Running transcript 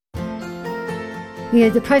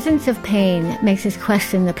The presence of pain makes us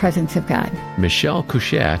question the presence of God. Michelle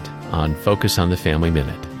Couchette on Focus on the Family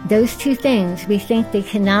Minute. Those two things, we think they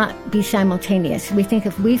cannot be simultaneous. We think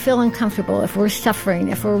if we feel uncomfortable, if we're suffering,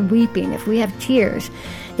 if we're weeping, if we have tears,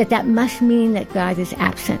 that must mean that God is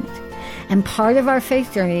absent. And part of our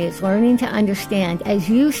faith journey is learning to understand, as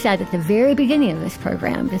you said at the very beginning of this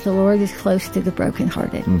program, that the Lord is close to the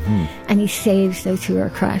brokenhearted, and He saves those who are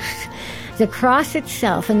crushed. The cross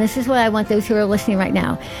itself, and this is what I want those who are listening right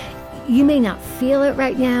now, you may not feel it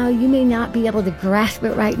right now, you may not be able to grasp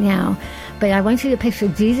it right now, but I want you to picture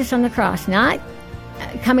Jesus on the cross, not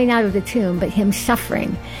coming out of the tomb, but Him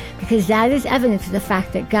suffering, because that is evidence of the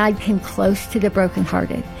fact that God came close to the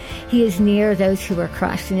brokenhearted. He is near those who are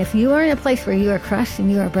crushed. And if you are in a place where you are crushed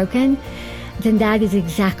and you are broken, then that is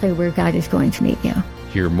exactly where God is going to meet you.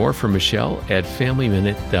 Hear more from Michelle at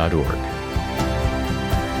FamilyMinute.org.